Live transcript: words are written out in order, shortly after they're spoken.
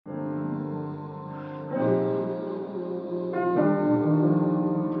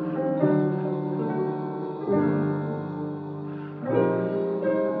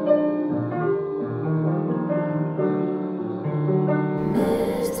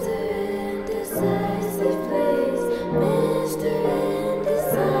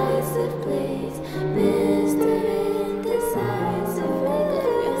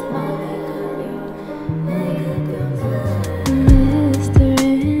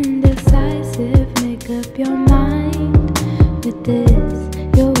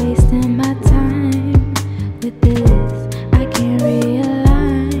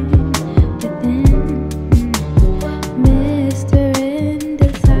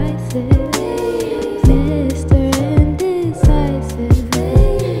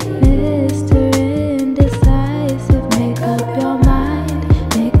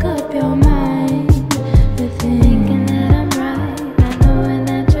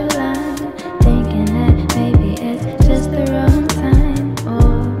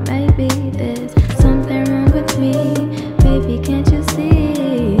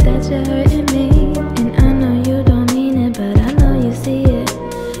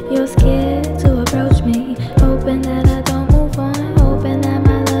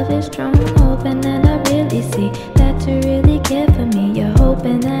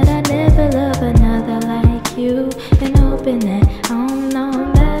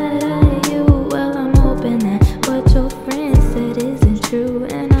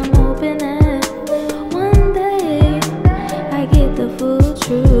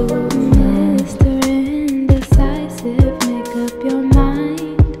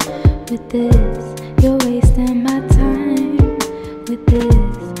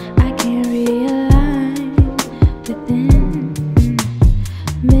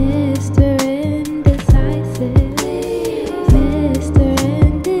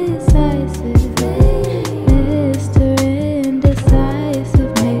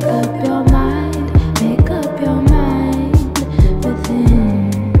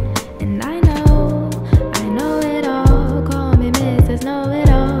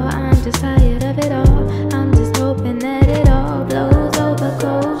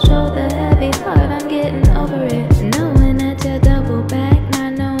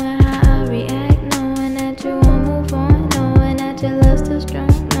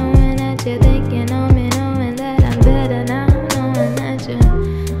drunk, knowing that you're thinking on me, knowing that I'm better now,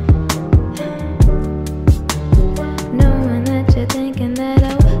 knowing that you're thinking that,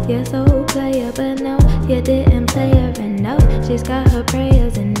 oh, you're so player, but no, you didn't play her enough. She's got her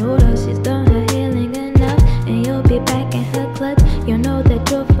prayers in order, she's done her healing enough, and you'll be back in her clutch. You know that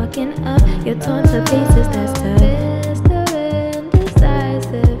you're fucking up, you're torn to pieces, that's tough.